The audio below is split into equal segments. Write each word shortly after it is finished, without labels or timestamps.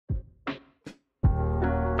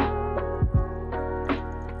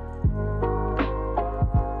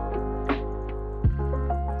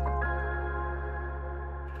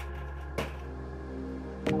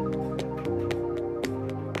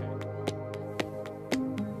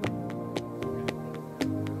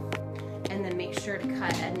sure to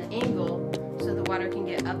cut at an angle so the water can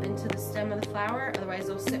get up into the stem of the flower. Otherwise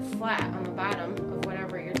they'll sit flat on the bottom of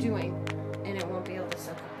whatever you're doing and it won't be able to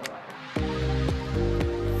soak up the water.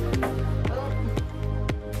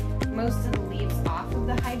 Most of the leaves off of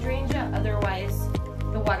the hydrangea, otherwise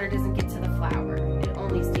the water doesn't get to the flower. It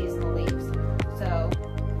only stays in the leaves. So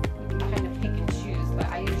you can kind of pick and choose, but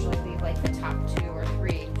I usually leave like the top 2 or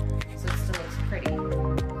 3 so it still looks pretty.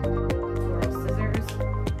 Floral scissors.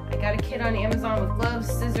 I got a kit on Amazon with gloves,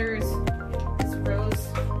 scissors, this rose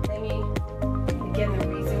thingy. Again, the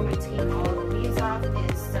reason we take all the leaves off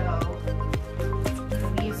is so the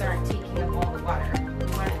leaves aren't taking up all the water. We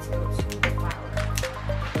want it to go to the flower.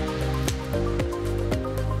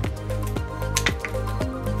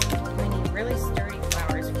 We need really sturdy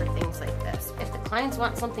flowers for things like this. If the clients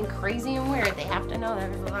want something crazy and weird, they have to know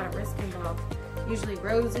that there's a lot of risk involved. Usually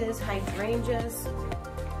roses, hydrangeas.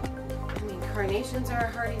 I mean, carnations are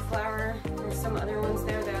a hardy flower. There's some other ones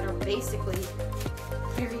there that are basically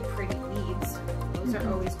very pretty leaves. Those are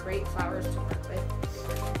always great flowers to work with.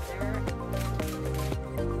 There.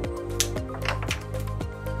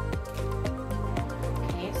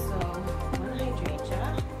 Okay, so one hydrangea.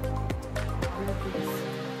 One of these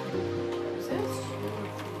roses.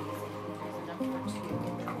 There's enough for 2.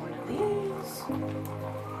 One of these.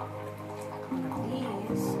 One of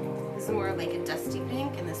these. This is more of like a dusty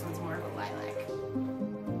pink, and this one's more of a lilac.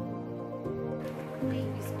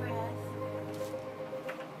 Baby's breath.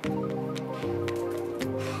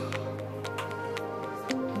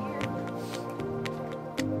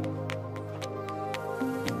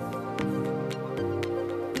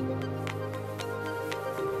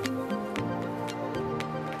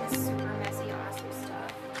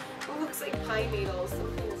 Pine needles, some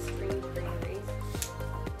kind of stringed greenery.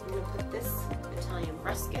 I'm going to put this Italian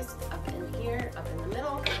ruscus up in here, up in the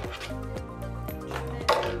middle.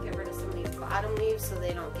 And get rid of some of these bottom leaves so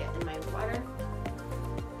they don't get in my water.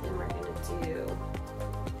 And we're going to do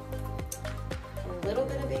a little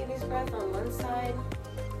bit of baby's breath on one side.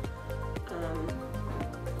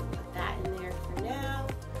 Put that in there for now.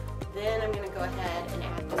 Then I'm going to go ahead and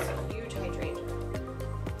add this huge hydrangea.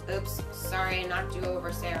 Oops, sorry, I knocked you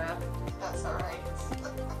over, Sarah. That's alright.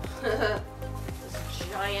 This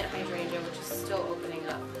giant hydrangea, which is still opening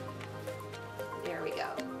up. There we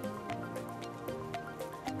go.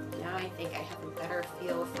 Now I think I have a better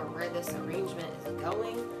feel for where this arrangement is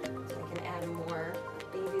going, so I can add more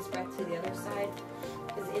baby's breath to the other side.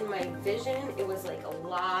 Because in my vision, it was like a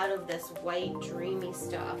lot of this white, dreamy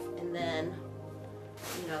stuff, and then,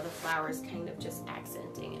 you know, the flowers kind of just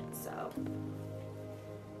accenting it, so.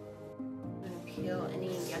 Peel any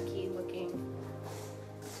yucky looking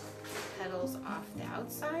petals off the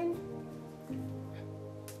outside. You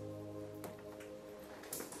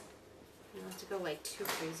don't have to go like too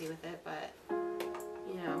crazy with it, but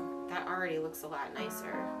you know, that already looks a lot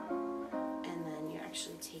nicer. And then you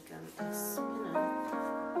actually take them and spin them.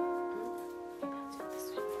 And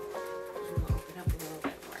we'll open up a little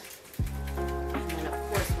bit more. And then of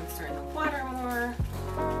course, once they're in the water more,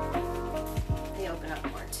 they open up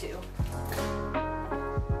more too.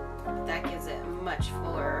 That gives it a much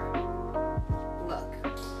fuller look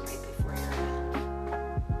right before you're in.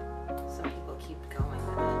 Some people keep going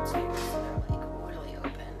with it too, so they're like really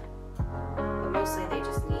open. But mostly they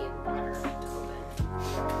just need water to open.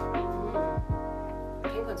 The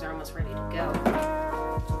pink ones are almost ready to go.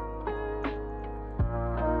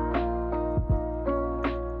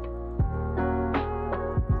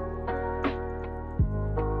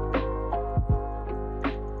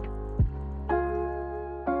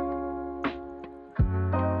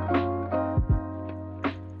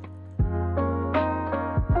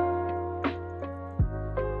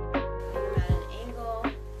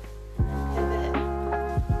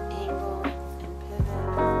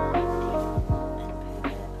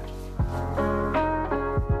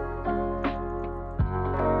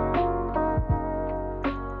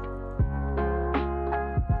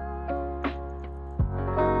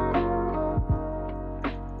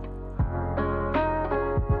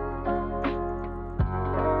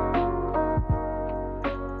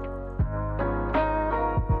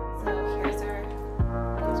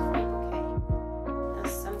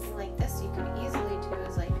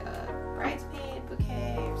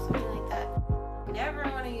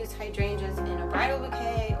 Hydrangeas in a bridal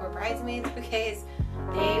bouquet or bridesmaids bouquets,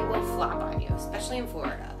 they will flop on you, especially in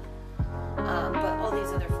Florida. But all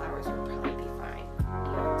these other flowers will probably be fine.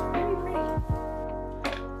 And it's very pretty.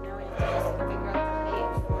 Now we have to just figure out the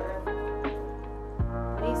height for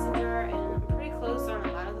the mason jar, and I'm pretty close on a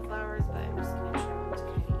lot of the flowers, but I'm just going to trim them to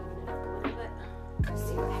kind of even it up a little bit.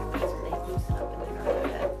 See what happens when they loosen up in there a little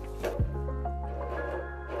bit.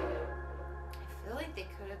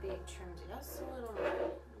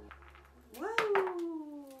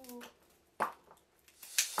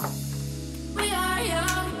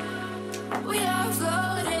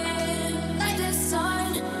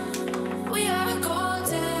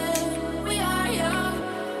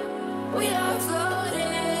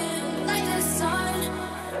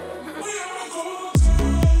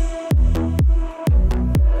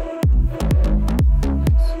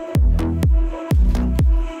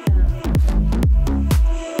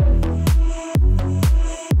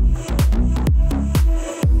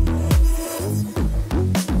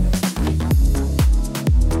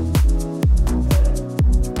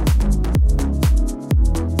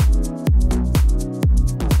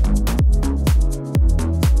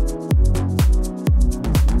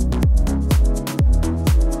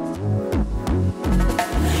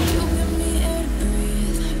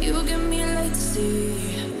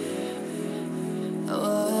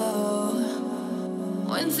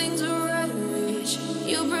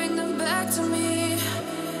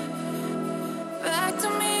 to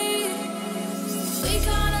me.